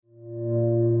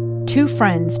Two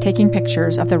friends taking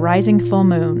pictures of the rising full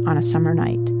moon on a summer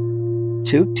night.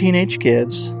 Two teenage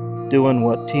kids doing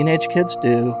what teenage kids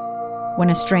do. When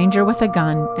a stranger with a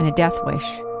gun and a death wish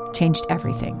changed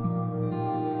everything.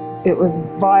 It was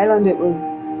violent, it was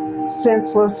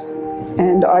senseless,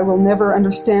 and I will never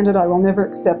understand it, I will never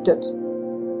accept it.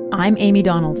 I'm Amy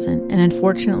Donaldson, and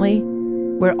unfortunately,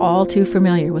 we're all too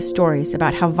familiar with stories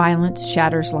about how violence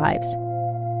shatters lives.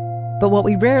 But what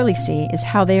we rarely see is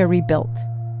how they are rebuilt.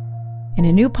 In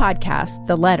a new podcast,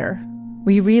 The Letter,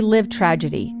 we relive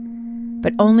tragedy,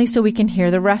 but only so we can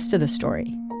hear the rest of the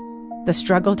story. The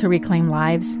struggle to reclaim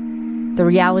lives, the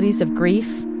realities of grief,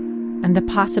 and the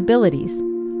possibilities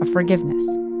of forgiveness.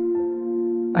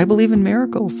 I believe in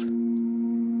miracles.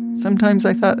 Sometimes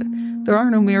I thought, there are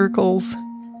no miracles.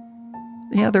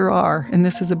 Yeah, there are, and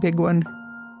this is a big one.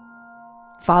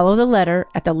 Follow The Letter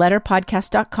at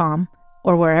theletterpodcast.com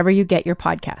or wherever you get your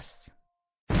podcasts.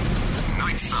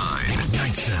 Nightside.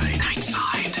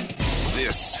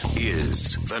 This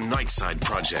is the Nightside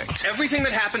Project. Everything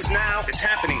that happens now is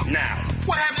happening now.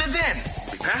 What happened then?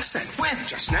 We passed that. When?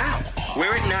 Just now.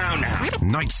 We're it now.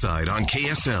 Nightside on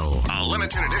KSL, a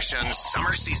limited edition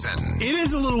summer season. It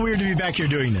is a little weird to be back here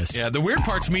doing this. Yeah, the weird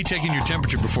part's me taking your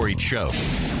temperature before each show.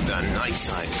 The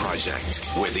Nightside Project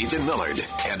with Ethan Millard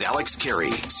and Alex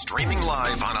Carey. Streaming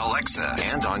live on Alexa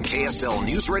and on KSL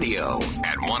News Radio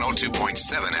at 102.7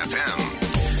 FM.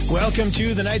 Welcome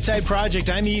to the Nightside Project.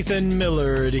 I'm Ethan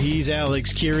Millard. He's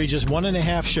Alex Carey. Just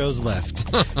 1.5 shows left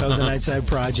of the Nightside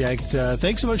Project.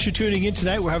 Thanks so much for tuning in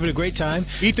tonight. We're having a great time.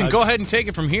 Ethan, go ahead and take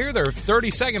it from here. There are 30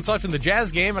 seconds left in the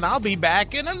Jazz game, and I'll be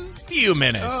back in a few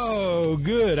minutes. Oh,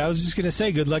 good. I was just going to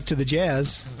say good luck to the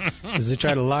Jazz as they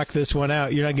try to lock this one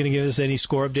out. You're not going to give us any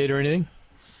score update or anything?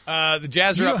 The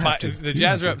Jazz are up. The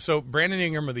Jazz are up. So Brandon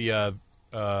Ingram of the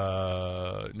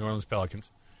New Orleans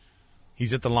Pelicans,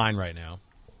 he's at the line right now.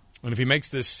 And if he makes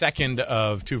this second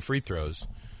of 2 free throws,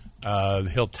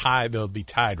 they'll be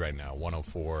tied right now,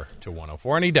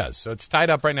 104-104, and he does. So it's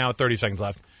tied up right now with 30 seconds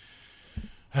left.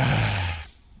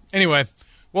 Anyway,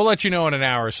 we'll let you know in an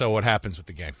hour or so what happens with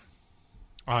the game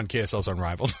on KSL's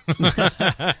Unrivaled.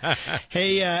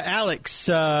 Hey, Alex,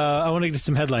 I want to get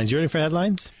some headlines. You ready for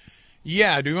headlines?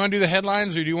 Yeah, do you want to do the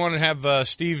headlines, or do you want to have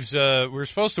Steve's? We're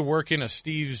supposed to work in a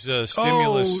Steve's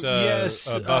stimulus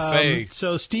buffet.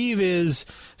 So Steve has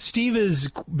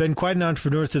been quite an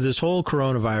entrepreneur through this whole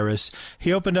coronavirus.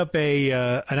 He opened up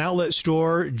an outlet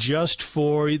store just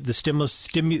for the stimulus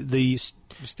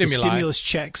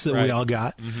checks that we all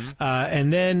got,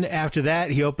 and then after that,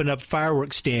 he opened up a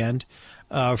fireworks stand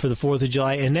for the 4th of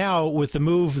July. And now, with the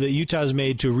move that Utah's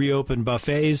made to reopen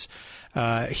buffets,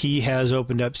 he has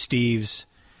opened up Steve's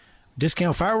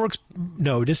discount fireworks.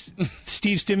 No,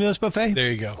 Steve's stimulus buffet. There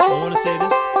you go. I want to say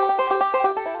this.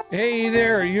 Hey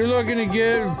there, you're looking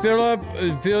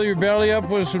to fill your belly up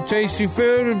with some tasty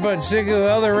food, but sick of the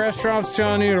other restaurants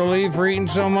telling you to leave for eating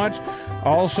so much?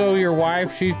 Also, your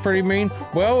wife, she's pretty mean.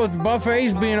 Well, with the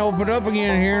buffets being opened up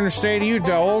again here in the state of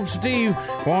Utah, old Steve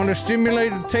wanted to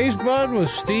stimulate the taste bud with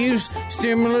Steve's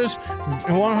Stimulus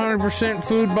 100%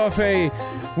 food buffet.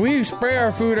 We spray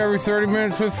our food every 30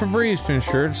 minutes with Febreze to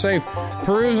ensure it's safe.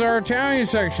 Peruse our Italian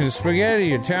section,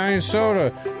 spaghetti, Italian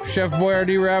soda, Chef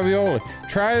Boyardee ravioli.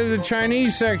 Try the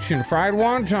Chinese section, fried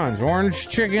wontons, orange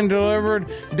chicken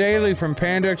delivered daily from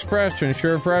Panda Express to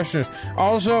ensure freshness.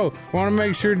 Also, want to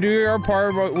make sure to do our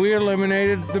part, but we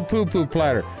eliminated the poo-poo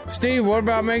platter. Steve, what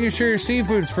about making sure your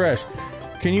seafood's fresh?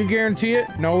 Can you guarantee it?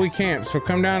 No, we can't. So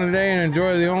come down today and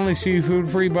enjoy the only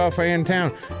seafood-free buffet in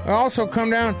town. Also,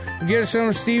 come down and get some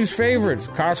of Steve's favorites.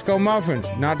 Costco muffins,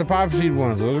 not the pop seed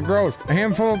ones. Those are gross. A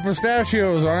handful of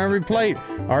pistachios on every plate.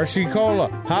 RC Cola,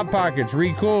 Hot Pockets,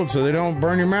 recooled so they don't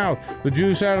burn your mouth. The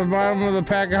juice out of the bottom of the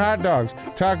pack of hot dogs.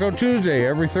 Taco Tuesday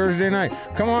every Thursday night.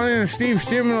 Come on in to Steve's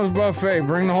Stimulus Buffet.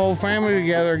 Bring the whole family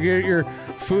together. Get your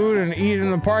food and eat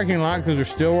in the parking lot because they're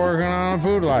still working on a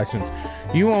food license.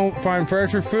 You won't find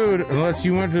fresher food unless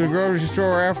you went to the grocery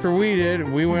store after we did.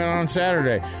 We went on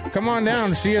Saturday. Come on down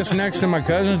and see us next to my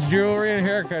cousin's jewelry and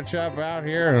haircut shop out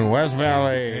here in West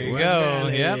Valley. There you go.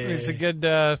 Yep, it's a good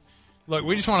look.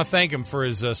 We just want to thank him for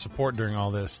his support during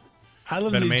all this. I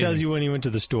love that he tells you when he went to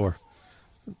the store.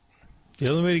 The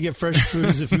only way to get fresh food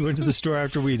is if you went to the store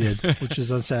after we did, which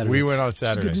was on Saturday. We went on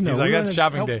Saturday. He's like, that's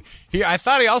shopping day. I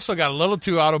thought he also got a little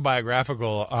too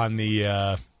autobiographical on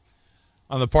the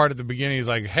part at the beginning. He's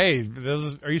like, hey,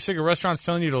 are you sick of restaurants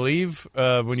telling you to leave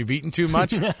when you've eaten too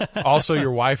much? Also,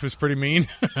 your wife was pretty mean.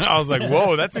 I was like,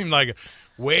 whoa, that seemed like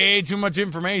way too much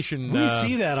information. We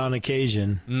see that on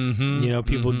occasion. Mm-hmm,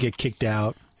 people get kicked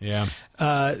out. Yeah.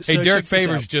 So Hey, Derek check this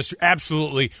Favors out. just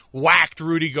absolutely whacked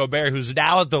Rudy Gobert, who's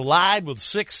now at the line with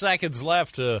 6 seconds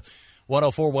left.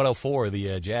 104,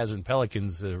 the Jazz and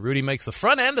Pelicans. Rudy makes the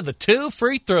front end of the 2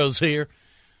 free throws here.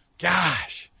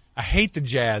 Gosh, I hate the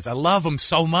Jazz. I love them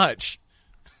so much.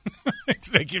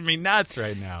 It's making me nuts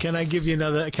right now. Can I give you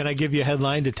a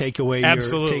headline to take away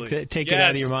Absolutely. take it out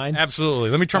of your mind?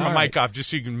 Absolutely. Let me turn my All mic right. off just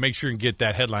so you can make sure and get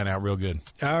that headline out real good.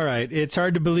 All right. It's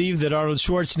hard to believe that Arnold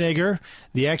Schwarzenegger,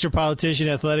 the actor, politician,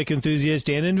 athletic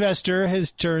enthusiast, and investor,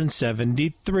 has turned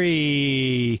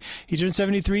 73. He turned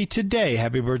 73 today.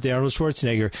 Happy birthday, Arnold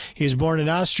Schwarzenegger. He was born in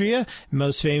Austria,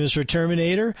 most famous for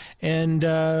Terminator, and,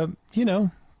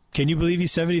 can you believe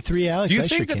he's 73, Alex? Do you I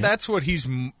think sure that can. that's what he's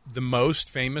the most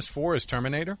famous for is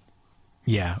Terminator?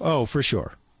 Yeah. Oh, for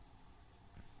sure.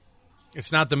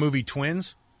 It's not the movie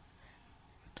Twins?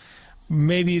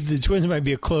 Maybe the Twins might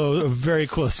be a very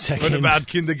close second. What about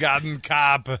Kindergarten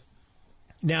Cop?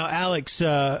 Now, Alex,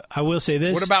 I will say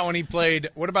this. What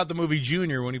about the movie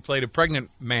Junior when he played a pregnant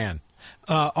man?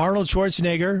 Arnold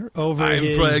Schwarzenegger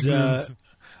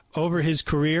over his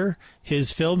career,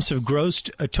 his films have grossed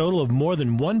a total of more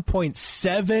than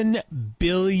 $1.7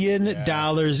 billion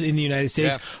in the United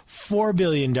States, $4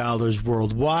 billion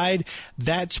worldwide.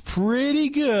 That's pretty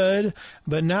good,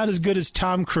 but not as good as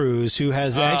Tom Cruise, who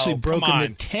has actually broken the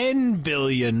 $10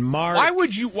 billion mark.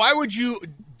 Why would you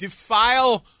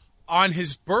defile on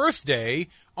his birthday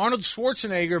Arnold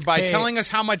Schwarzenegger by telling us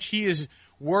how much he is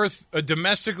worth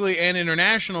domestically and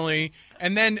internationally,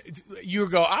 and then you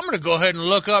go, I'm going to go ahead and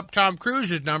look up Tom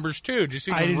Cruise's numbers too, just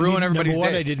so you can ruin everybody's Number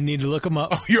one, day. I didn't need to look them up.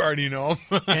 Oh, you already know.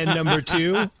 And number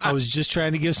two, I was just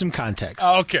trying to give some context.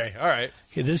 Okay, all right.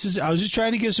 Okay, I was just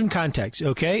trying to give some context.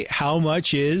 Okay, how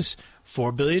much is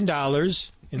 $4 billion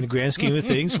in the grand scheme of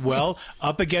things? Well,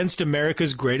 up against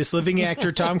America's greatest living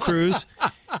actor, Tom Cruise,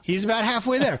 he's about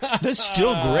halfway there. That's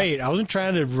still great. I wasn't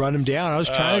trying to run him down. I was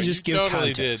trying to just give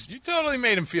context. You totally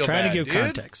made him feel Trying bad, to give dude.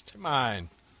 context. Come on.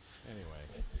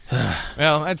 Anyway.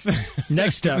 Well, that's...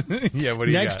 Next up. Yeah, what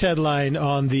do you Next got? headline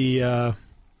on the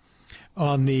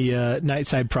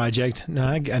Nightside Project. Now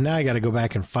I got to go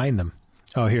back and find them.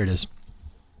 Oh, here it is.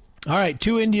 All right,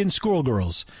 2 Indian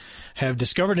schoolgirls have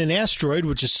discovered an asteroid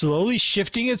which is slowly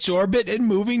shifting its orbit and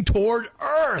moving toward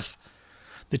Earth.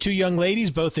 The 2 young ladies,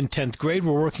 both in 10th grade,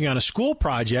 were working on a school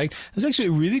project. It's actually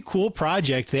a really cool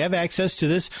project. They have access to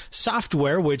this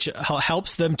software which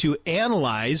helps them to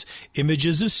analyze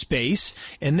images of space,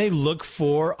 and they look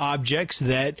for objects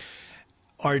that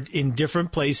are in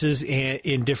different places and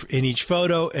in each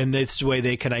photo, and this way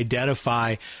they can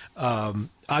identify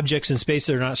objects in space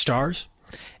that are not stars.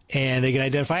 And they can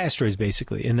identify asteroids,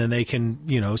 basically, and then they can,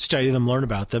 study them, learn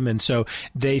about them. And so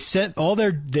they sent all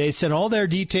their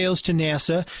details to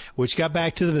NASA, which got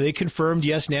back to them. They confirmed,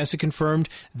 yes, NASA confirmed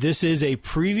this is a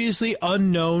previously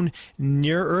unknown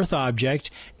near-Earth object,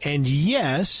 and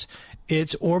yes,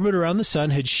 its orbit around the sun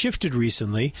had shifted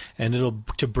recently, and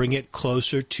to bring it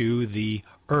closer to the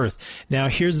Earth. Now,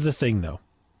 here's the thing, though.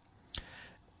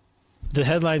 The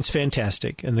headline's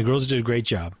fantastic, and the girls did a great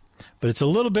job. But it's a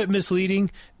little bit misleading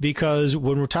because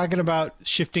when we're talking about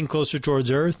shifting closer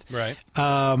towards Earth, right?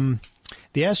 The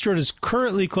asteroid is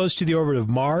currently close to the orbit of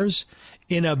Mars.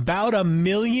 In about 1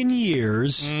 million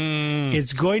years,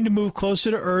 it's going to move closer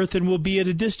to Earth and will be at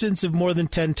a distance of more than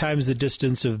 10 times the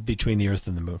distance between the Earth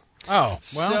and the Moon. Oh,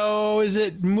 well. So is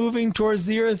it moving towards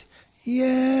the Earth?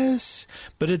 Yes,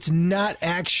 but it's not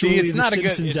actually it's the not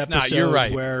Simpsons episode you're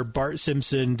right. where Bart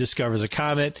Simpson discovers a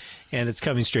comet and it's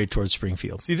coming straight towards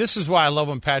Springfield. See, this is why I love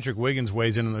when Patrick Wiggins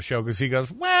weighs in on the show because he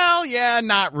goes, well, yeah,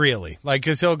 not really. Like,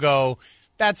 because he'll go,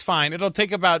 that's fine. It'll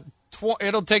take about 1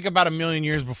 million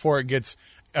years before it gets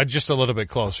just a little bit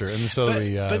closer. And so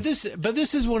but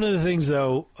this is one of the things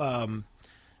though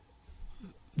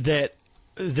that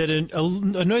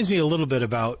annoys me a little bit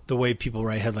about the way people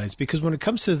write headlines, because when it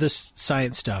comes to this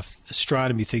science stuff,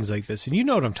 astronomy, things like this, and you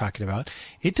know what I'm talking about,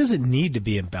 it doesn't need to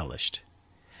be embellished.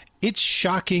 It's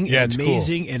shocking and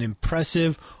amazing and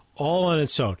impressive all on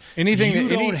its own. You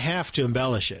don't have to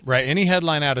embellish it. Right. Any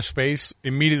headline out of space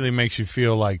immediately makes you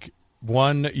feel like,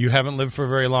 one, you haven't lived for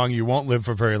very long, you won't live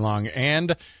for very long,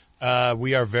 and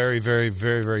we are very, very,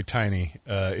 very, very tiny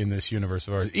in this universe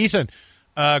of ours. Ethan,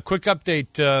 quick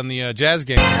update on the Jazz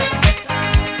game.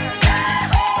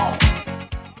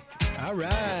 All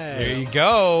right. There you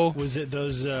go. Was it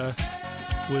those?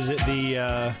 Was it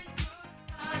the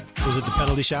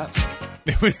penalty shots?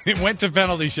 It went to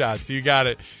penalty shots. You got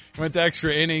it. Went to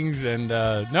extra innings, and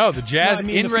no, the Jazz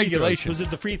in regulation. Was it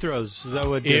the free throws? Is that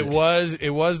what it was? It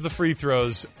was the free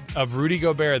throws of Rudy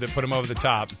Gobert that put him over the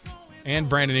top, and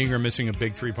Brandon Ingram missing a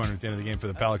big 3-pointer at the end of the game for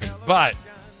the Pelicans. But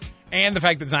and the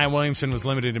fact that Zion Williamson was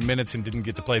limited in minutes and didn't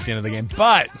get to play at the end of the game.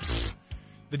 But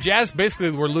the Jazz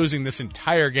basically were losing this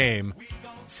entire game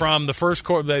from the first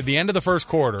quarter, the end of the first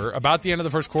quarter, about the end of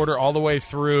the first quarter, all the way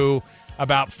through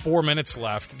about 4 minutes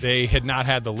left. They had not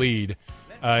had the lead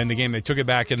in the game. They took it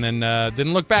back and then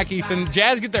didn't look back, Ethan.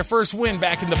 Jazz get their first win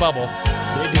back in the bubble.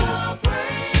 They did.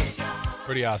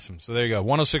 Pretty awesome. So there you go.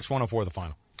 106-104 the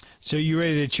final. So you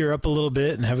ready to cheer up a little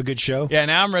bit and have a good show? Yeah,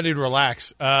 now I'm ready to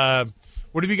relax.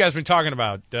 What have you guys been talking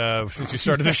about since you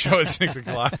started the show at 6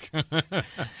 o'clock?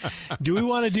 Do we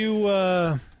want to do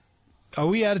are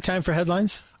we out of time for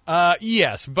headlines?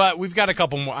 Yes, but we've got a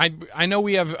couple more. I know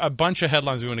we have a bunch of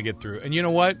headlines we want to get through. And you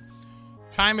know what?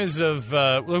 Time is of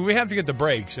we have to get the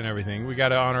breaks and everything. We got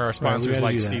to honor our sponsors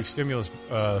like Steve's Stimulus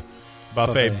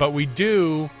Buffet. But we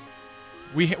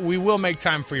will make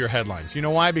time for your headlines. You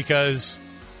know why? Because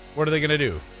what are they going to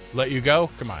do? Let you go?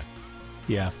 Come on.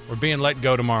 Yeah. We're being let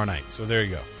go tomorrow night. So there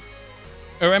you go.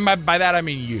 And by that I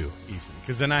mean you, Ethan,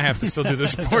 because then I have to still do the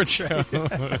sports show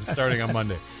starting on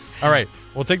Monday. All right,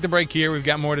 we'll take the break here. We've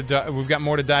got more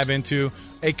to dive into.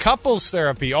 A couples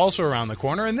therapy also around the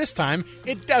corner, and this time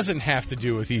it doesn't have to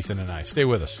do with Ethan and I. Stay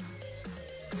with us.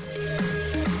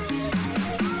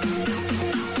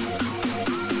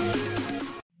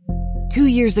 Two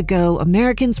years ago,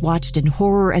 Americans watched in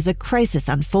horror as a crisis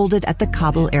unfolded at the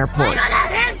Kabul airport.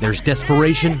 There's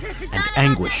desperation and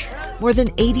anguish. More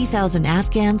than 80,000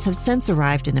 Afghans have since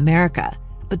arrived in America,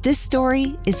 but this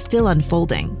story is still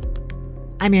unfolding.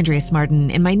 I'm Andrea Smartin.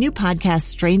 In my new podcast,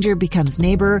 Stranger Becomes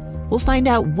Neighbor, we'll find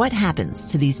out what happens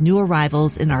to these new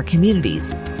arrivals in our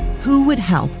communities. Who would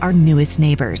help our newest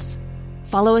neighbors?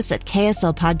 Follow us at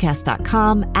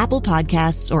kslpodcast.com, Apple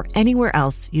Podcasts, or anywhere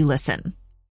else you listen.